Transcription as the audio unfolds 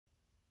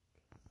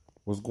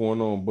What's going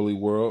on, Bully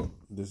World?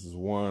 This is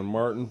Juan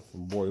Martin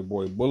from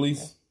Boy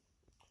Bullies,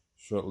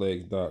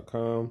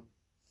 shortlegs.com.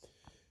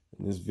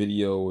 And this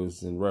video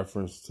is in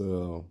reference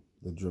to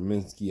the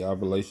Draminski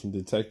ovulation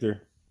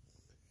detector.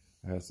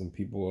 I had some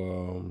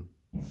people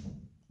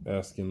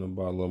asking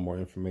about a little more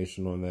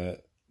information on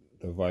that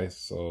device,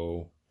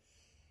 so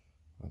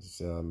I just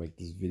said I'd make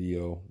this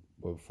video.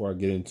 But before I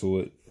get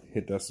into it,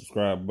 hit that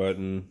subscribe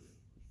button,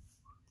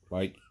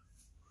 like,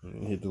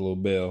 and hit the little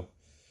bell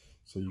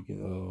so you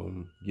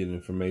can get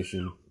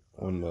information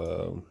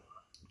on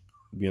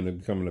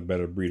becoming a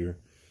better breeder.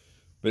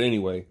 But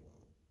anyway,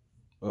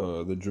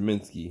 the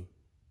Draminski,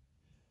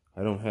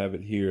 I don't have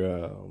it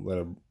here. Let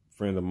a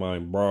friend of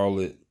mine borrow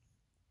it.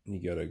 He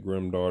got a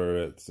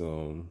granddaughter that's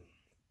matter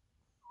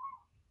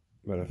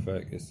of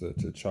fact, it's a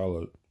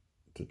T'Challa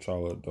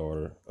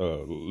daughter,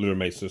 Little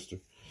May's sister,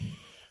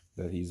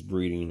 that he's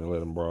breeding. I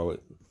let him borrow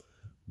it.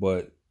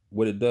 But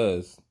what it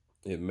does,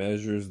 it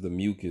measures the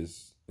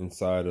mucus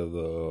inside of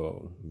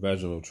the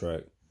vaginal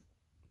tract.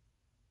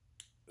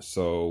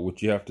 So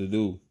what you have to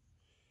do,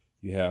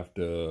 you have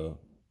to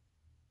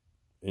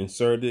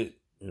insert it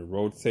and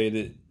rotate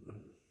it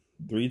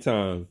 3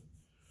 times,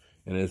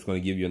 and it's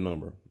going to give you a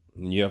number.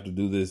 And you have to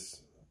do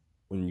this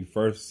when you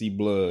first see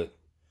blood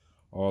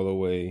all the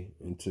way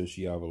until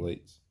she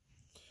ovulates.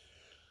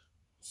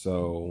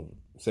 So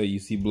say you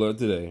see blood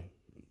today,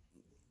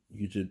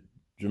 you get your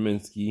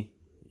Draminski,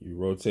 you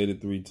rotate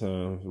it 3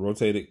 times,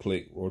 rotate it,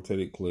 click,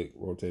 rotate it, click,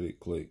 rotate it,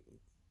 click,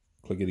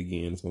 click it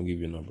again. It's going to give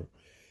you a number.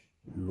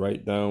 You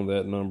write down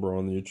that number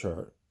on your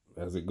chart.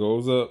 As it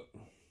goes up,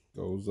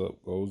 goes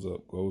up, goes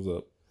up, goes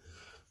up.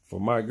 For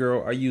my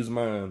girl, I use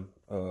mine,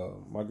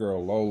 my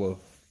girl Lola,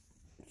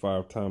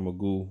 5-time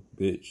Magoo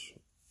bitch,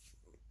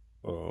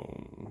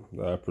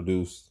 that I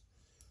produced.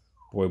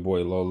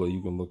 Boy Lola,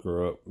 you can look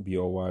her up.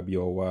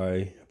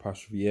 BOY_SLOLA.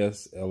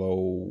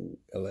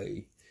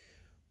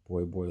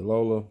 Boy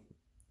Lola.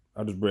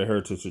 I just bred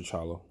her to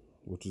T'Challa,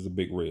 which is a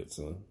big red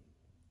son.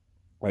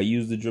 I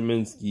use the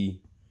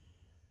Draminski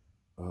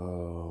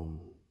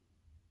on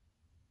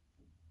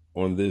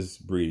this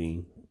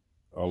breeding,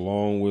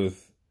 along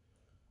with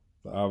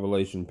the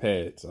ovulation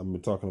pads. I've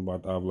been talking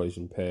about the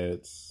ovulation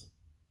pads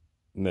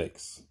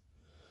next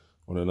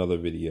on another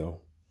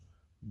video.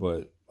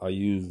 But I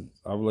use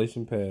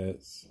ovulation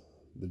pads,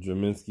 the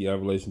Draminski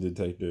ovulation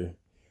detector,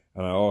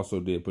 and I also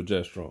did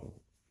progesterone.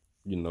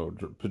 You know,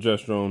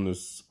 progesterone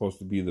is supposed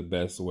to be the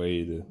best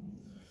way to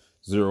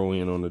zero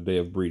in on the day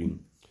of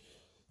breeding.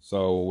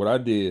 So what I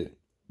did,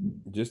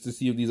 just to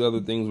see if these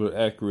other things were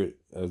accurate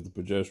as the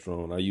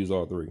progesterone, I use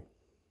all 3.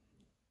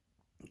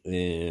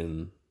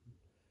 And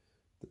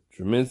the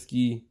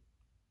Draminski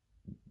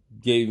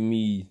gave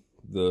me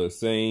the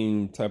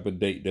same type of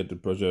date that the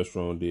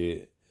progesterone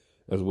did,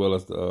 as well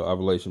as the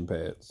ovulation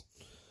pads.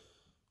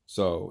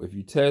 So if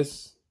you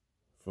test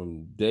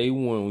from day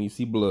 1, when you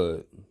see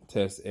blood,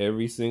 test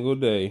every single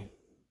day.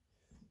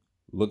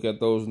 Look at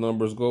those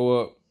numbers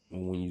go up,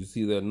 and when you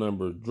see that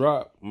number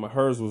drop,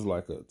 hers was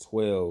like a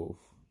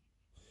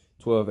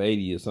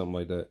 1280 or something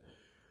like that,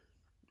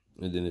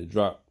 and then it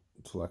dropped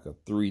to like a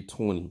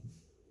 320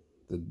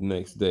 the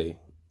next day.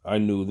 I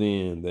knew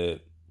then that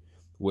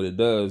what it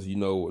does, you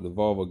know, the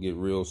vulva get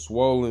real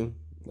swollen.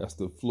 That's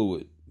the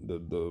fluid,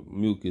 the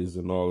mucus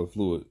and all the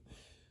fluid.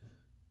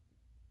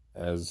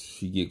 As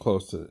she get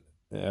close to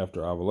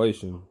after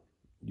ovulation,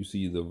 you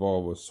see the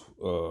vulva,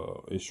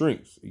 it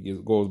shrinks.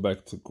 It goes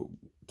back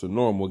to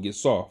normal. It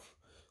gets soft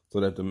so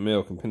that the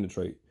male can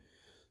penetrate.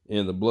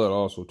 And the blood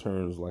also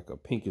turns like a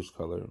pinkish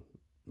color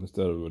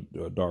instead of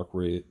a dark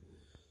red.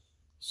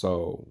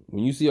 So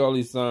when you see all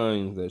these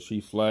signs that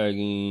she's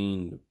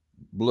flagging, the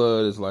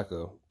blood is like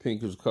a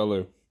pinkish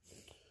color,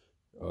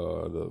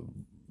 the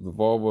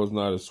vulva is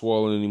not as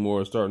swollen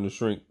anymore, it's starting to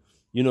shrink,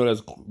 you know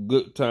that's a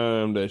good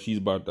time that she's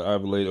about to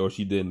ovulate, or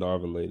she didn't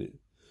ovulate it.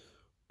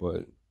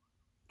 But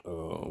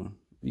if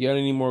you got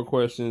any more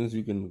questions,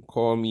 you can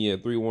call me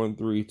at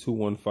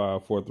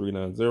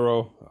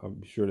 313-215-4390. I'll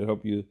be sure to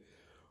help you.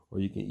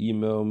 Or you can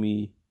email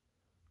me,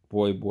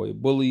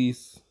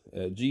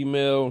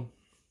 boybullies@gmail.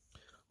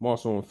 I'm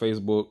also on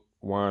Facebook,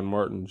 Juan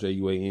Martin,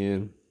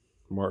 Juan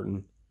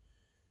Martin,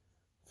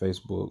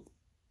 Facebook,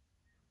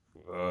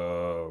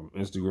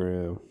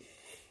 Instagram,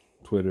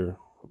 Twitter,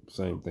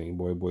 same thing,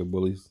 Boy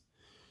Bullies.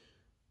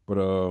 But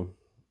I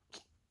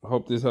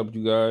hope this helped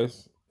you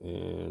guys,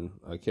 and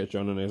I'll catch you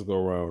on the next go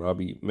around. I'll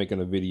be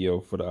making a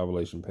video for the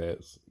ovulation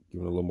pads,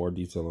 giving a little more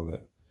detail on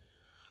that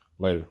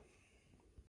later.